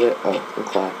find a way. Oh,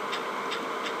 okay.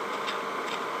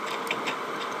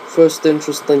 First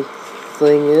interesting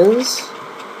thing is,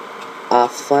 I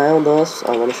found us.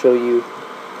 I want to show you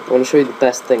the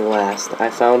best thing last. I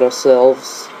found us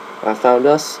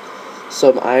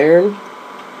some iron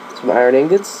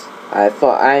ingots. I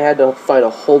had to fight a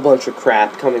whole bunch of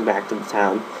crap coming back to the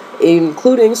town,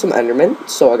 including some endermen.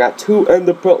 So I got 2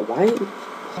 ender pearls. Why?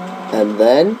 And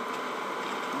then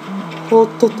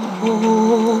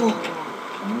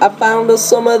I found us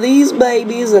some of these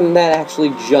babies, and that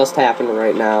actually just happened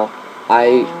right now.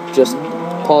 I just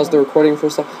paused the recording for a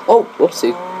second. Oh,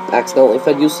 whoopsie. Accidentally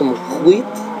fed you some wheat.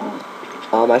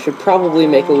 I should probably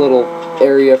make a little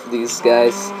area for these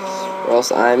guys, or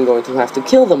else I'm going to have to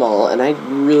kill them all, and I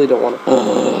really don't want to.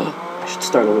 I should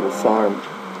start a little farm.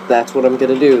 That's what I'm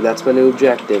gonna do. That's my new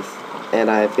objective. And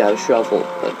I've got a shovel,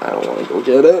 but I don't want to go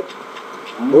get it.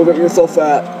 Move it, you're so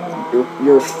fat.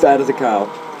 You're fat as a cow.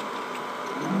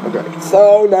 Okay,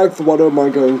 so next, what am I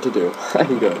going to do?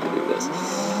 I'm going to do this.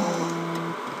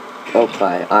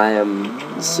 Okay, I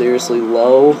am seriously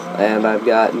low, and I've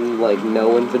gotten, like,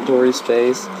 no inventory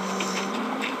space.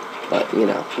 But, you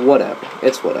know, whatever.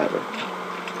 It's whatever.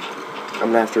 I'm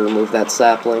gonna have to remove that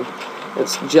sapling.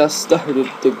 It's just started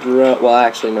to grow. Well,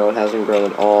 actually, no, it hasn't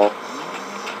grown at all.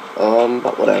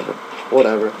 But whatever.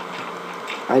 Whatever.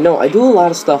 I know, I do a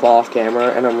lot of stuff off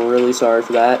camera, and I'm really sorry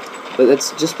for that. But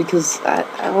it's just because I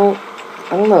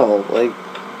don't know, like,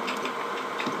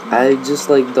 I just,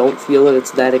 like, don't feel that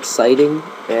it's that exciting,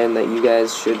 and that you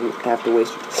guys shouldn't have to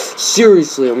waste your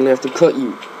Seriously, I'm gonna have to cut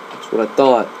you. That's what I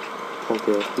thought.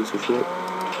 Okay, piece of shit.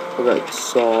 Okay,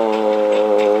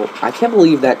 so I can't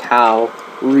believe that cow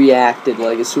reacted,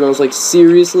 like, as soon as I was like,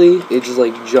 seriously, it just,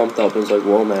 like, jumped up and was like,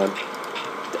 whoa, man,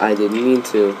 I didn't mean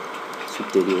to.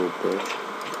 You little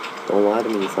bitch. Don't lie to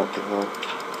me, you fucking hell.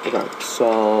 Okay,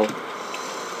 so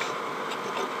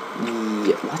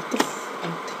yeah, what the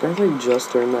fuck? Did I, like,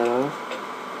 just turn that off?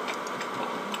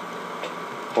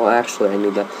 Well, actually, I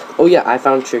need that. Oh, yeah, I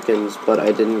found chickens, but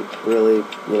I didn't really,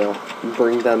 you know,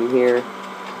 bring them here.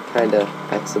 Kinda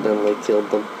accidentally killed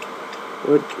them.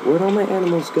 Where'd all my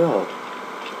animals go?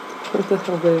 Where the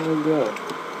hell did they all go?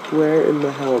 Where in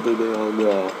the hell did they all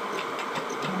go?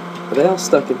 Are they all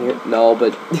stuck in here? No,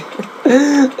 but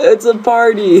it's a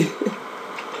party!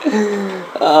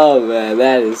 Oh, man,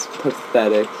 that is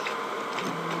pathetic.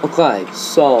 Okay,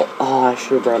 so, oh, I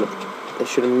should have brought it. I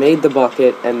should have made the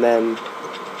bucket, and then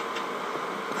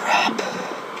crap.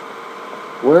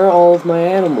 Where are all of my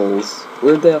animals?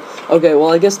 Where'd they... Okay, well,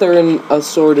 I guess they're in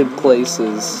assorted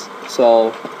places,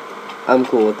 so I'm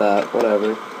cool with that,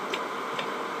 whatever.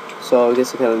 So I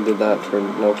guess I kind of did that for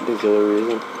no particular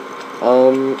reason.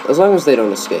 As long as they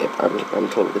don't escape, I'm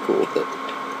totally cool with it.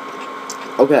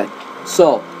 Okay,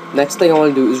 so next thing I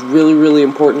want to do is really, really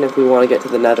important if we want to get to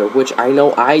the Nether, which I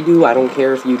know I do. I don't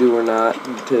care if you do or not,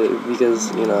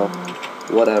 because, you know,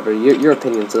 whatever. Your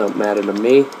opinions don't matter to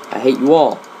me. I hate you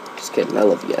all. Just kidding. I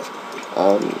love you guys.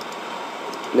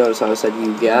 Notice how I said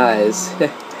you guys.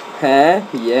 Huh?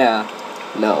 Yeah.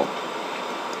 No.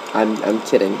 I'm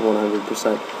kidding.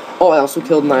 100%. Oh, I also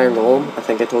killed an iron golem. I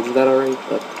think I told you that already,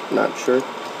 but not sure.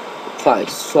 5.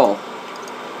 So.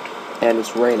 And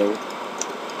it's raining.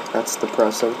 That's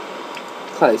depressing.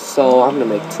 Okay, so I'm gonna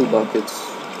make 2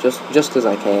 buckets, just because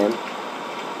I can.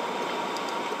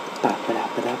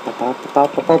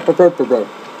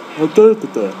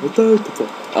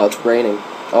 Oh, it's raining.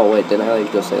 Oh wait, didn't I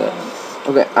just say that?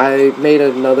 Okay, I made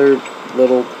another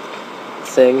little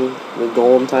thing with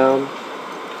Golem Town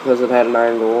because it had an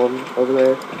iron golem over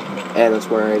there, and that's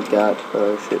where I got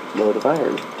a shitload of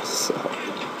iron. So,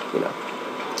 you know,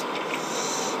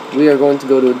 we are going to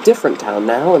go to a different town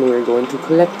now, and we're going to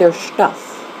collect their stuff.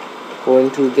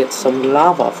 Going to get some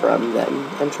lava from them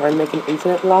and try and make an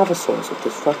infinite lava source if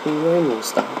this fucking rain will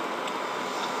stop.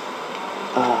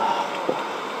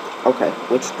 Okay,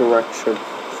 which direction?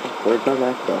 Fuck, where'd my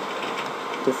map go?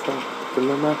 The fuck did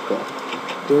my map go?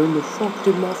 Where in the fuck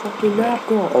did my fucking map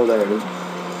go? Oh, there it is.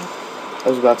 I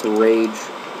was about to rage.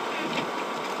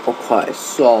 Okay,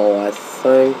 so I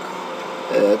think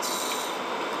it's...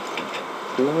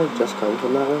 Did I just come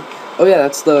from that way? Oh yeah,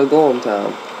 that's the Golem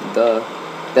Town.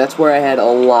 That's where I had a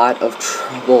lot of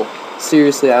trouble.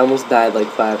 Seriously, I almost died like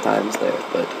 5 times there,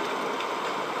 but,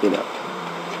 you know,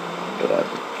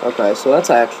 whatever. Okay, so that's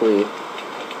actually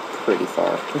pretty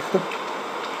far.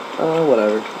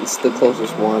 Whatever. It's the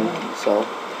closest one, so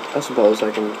I suppose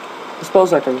I can,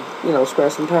 you know, spare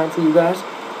some time for you guys.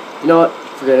 You know what?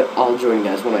 Forget it. I'll join you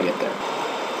guys when I get there.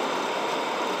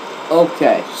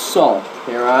 Okay, so,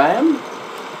 here I am.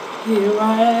 Here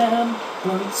I am,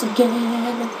 once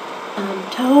again. I'm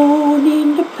torn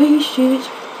into pieces,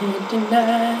 can't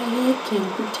deny it,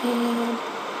 can't pretend.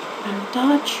 I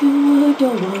thought you were the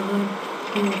one,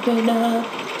 open up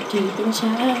deep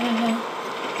inside,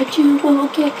 but you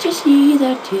won't get to see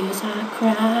the tears I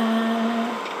cry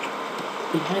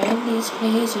behind these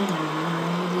hazel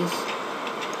eyes.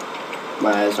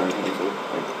 My eyes aren't hazel,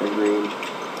 like they're green.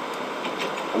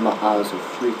 And my eyes are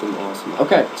freaking awesome.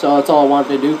 Okay, so that's all I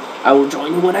wanted to do. I will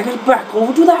join you when I get back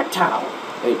over to that town.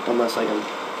 Wait, unless I can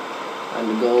find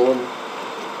the golem.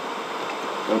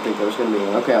 I don't think there's gonna be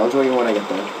one. Okay, I'll join you when I get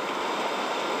there.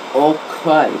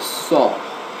 Okay, so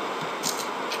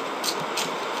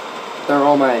there are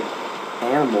all my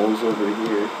animals over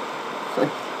here.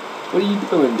 What are you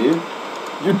doing, dude?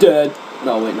 You're dead.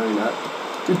 No, wait, no, you're not.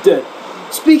 You're dead.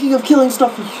 Speaking of killing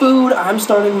stuff for food, I'm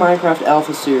starting Minecraft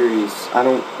Alpha series. I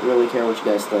don't really care what you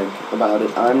guys think about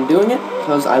it. I'm doing it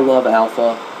because I love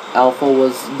Alpha. Alpha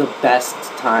was the best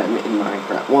time in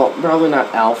Minecraft. Well, probably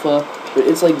not Alpha, but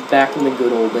it's like back in the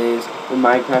good old days when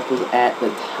Minecraft was at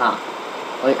the top.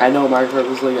 Like, I know Minecraft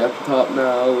was like at the top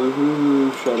now,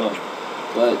 shut up.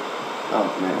 But,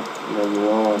 oh man, I'm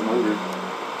low on hunger.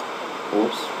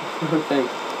 Whoops. Thing.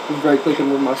 Just right clicking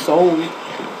with my soul.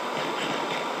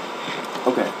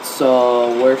 Okay, so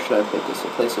where should I put this? A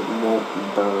place that won't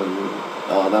burn.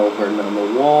 That will burn down the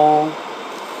wall.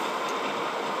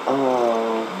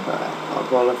 Okay, I'm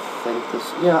gonna think this.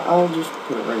 Yeah, I'll just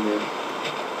put it right here.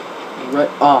 Right.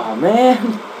 Oh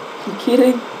man, you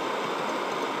kidding?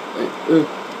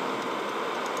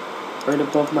 Right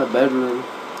above my bedroom.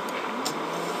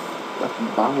 Like a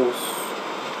boss.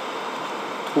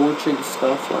 Torching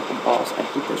stuff like a boss. I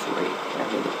hate this rate. I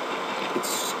hate it. It's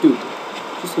stupid.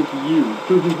 Just like you.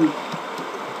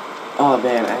 Oh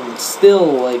man, I'm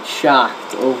still like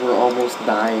shocked over almost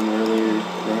dying earlier.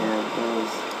 Man,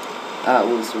 that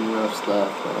was some rough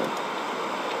stuff.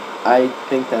 I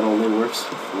think that only works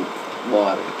with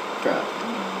water. Crap.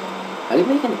 How do you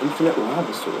make an infinite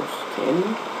lava source? Can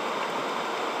you?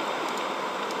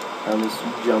 I almost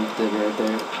jumped in right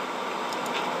there.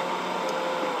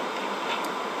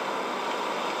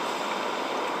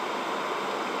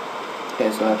 Okay,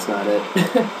 so that's not it.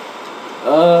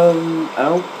 I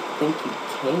don't think you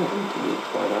can, to be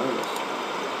quite honest.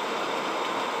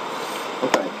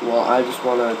 Okay, well, I just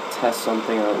want to test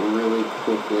something out really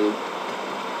quickly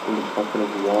in a bucket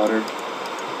of water.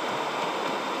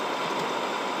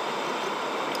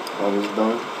 I almost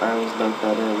dunked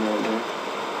that in right there.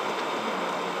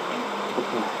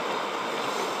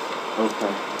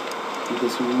 Okay.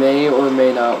 This may or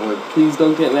may not work. Please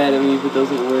don't get mad at me if it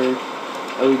doesn't work.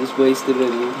 Oh, we just wasted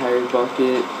an entire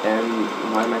bucket, and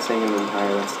why am I saying an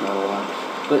entire? That's not a lot.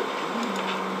 But,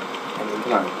 I mean,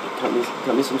 come on,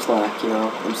 cut me some slack, you know?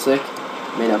 I'm sick,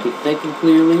 may not be thinking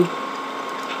clearly.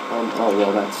 Oh,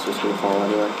 well, that's just gonna fall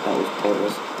anyway. That was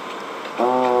pointless.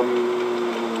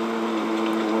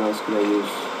 What else could I use?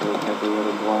 I don't have any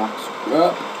other blocks.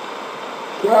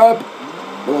 Crap!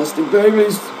 Molesting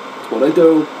babies! That's what I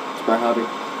do. It's my hobby.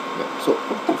 Okay, so,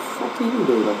 what the fuck are you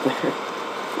doing up there?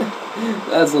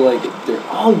 That's like dirt.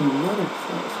 Oh, you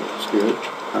motherfucker. Screw it.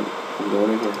 I'm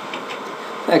going in here.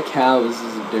 That cow is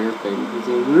just derping.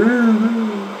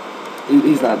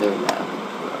 He's not doing that.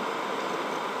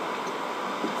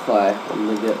 Okay, I'm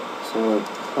gonna get So,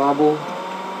 cobble.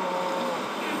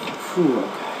 Whew,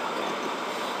 okay.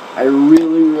 I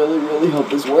really hope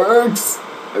this works.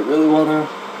 I really wanna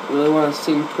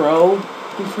sing pro in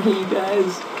front of you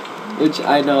guys. Which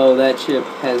I know that ship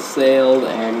has sailed,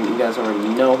 and you guys already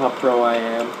know how pro I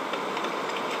am.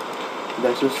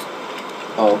 That's just...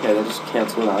 Oh, okay, that just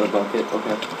canceled out a bucket.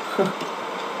 Okay.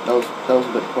 that was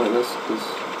a bit pointless, because...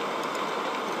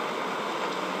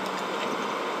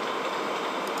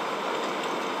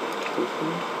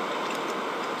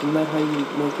 Isn't that how you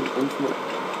make an infinite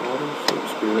water? So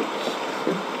screw it.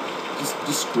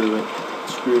 just screw it.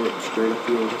 Screw it. Straight up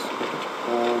the anus.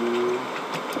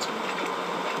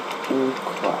 Oh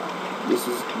crap. This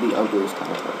is the ugliest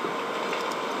kind of bucket.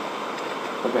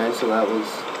 Okay, so that was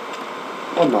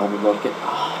one lava bucket.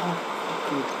 Oh,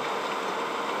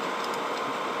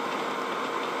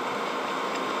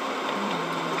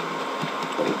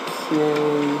 okay.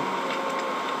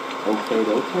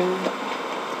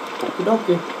 Okie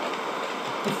dokie.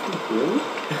 Really?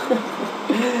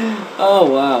 Oh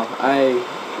wow,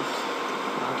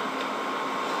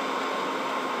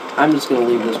 I'm just gonna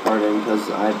leave this part in because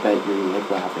I bet you're like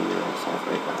laughing your ass off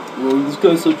right now. Oh, this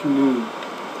guy's such a noob.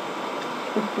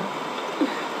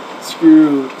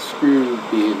 Screw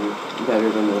being better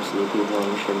than most of the people on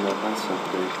the show. No, I suck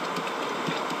dick.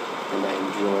 And I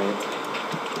enjoy it.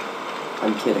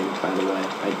 I'm kidding, by the way.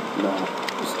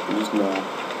 Just no.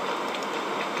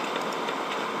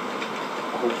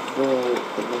 Although,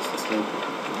 unless it's like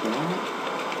that.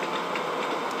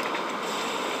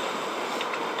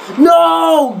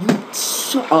 No!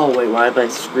 Oh, wait, why am I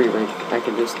screaming? I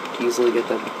can just easily get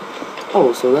that.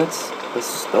 Oh, so that's a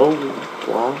stone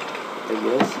block, I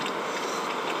guess.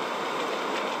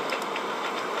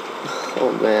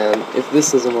 Oh, man. If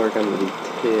this doesn't work, I'm gonna be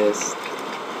pissed.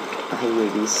 I'm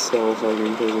gonna be so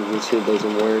fucking pissed if this shit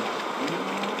doesn't work.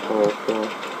 Oh, fuck.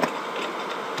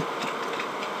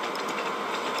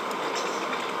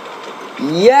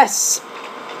 Yes!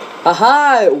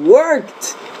 Haha, it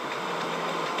worked!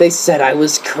 They said I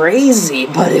was crazy,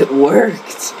 but it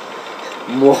worked.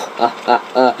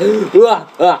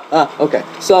 Okay,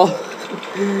 so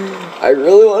I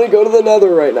really want to go to the Nether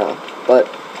right now, but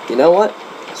you know what?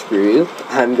 Screw you.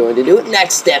 I'm going to do it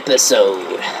next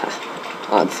episode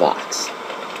on Fox.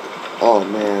 Oh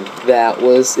man, that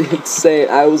was insane.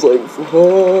 I was like,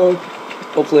 fuck.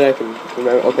 Hopefully I can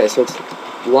remember. Okay, so it's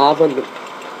lava.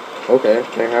 Okay,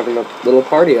 they're having a little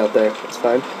party out there. It's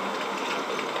fine.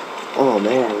 Oh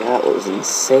man, that was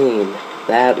insane.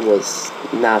 That was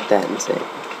not that insane.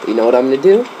 You know what I'm gonna do?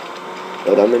 You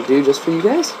know what I'm gonna do just for you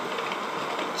guys?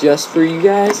 Just for you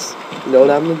guys? You know what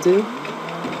I'm gonna do?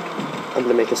 I'm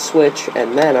gonna make a switch,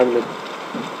 and then I'm gonna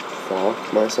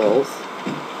fuck myself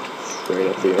straight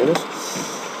up the anus.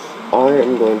 I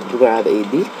am going to grab a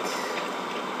beak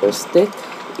or a stick,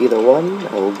 either one.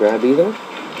 I will grab either.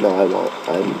 No, I won't.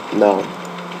 No.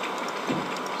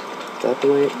 Is that the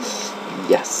way?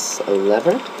 Yes, a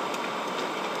lever.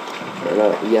 Or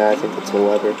no, yeah, I think it's a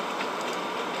lever.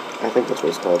 I think that's what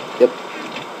it's called. Yep.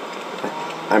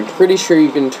 I'm pretty sure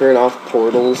you can turn off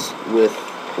portals with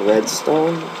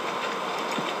redstone.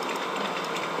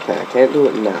 Okay, I can't do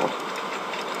it now.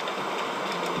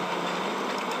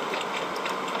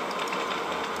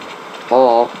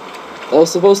 Oh, that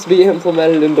was supposed to be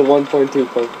implemented into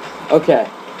 1.2. Okay,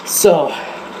 so,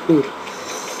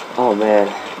 oh man,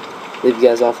 leave you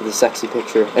guys off with a sexy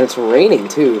picture, and it's raining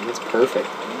too. It's perfect.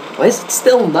 Why is it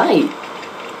still night?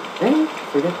 Hey,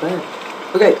 forget that.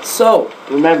 Okay, so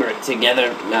remember,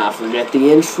 together, forget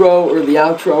the intro or the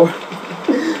outro.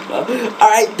 All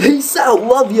right, peace out,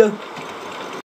 love ya.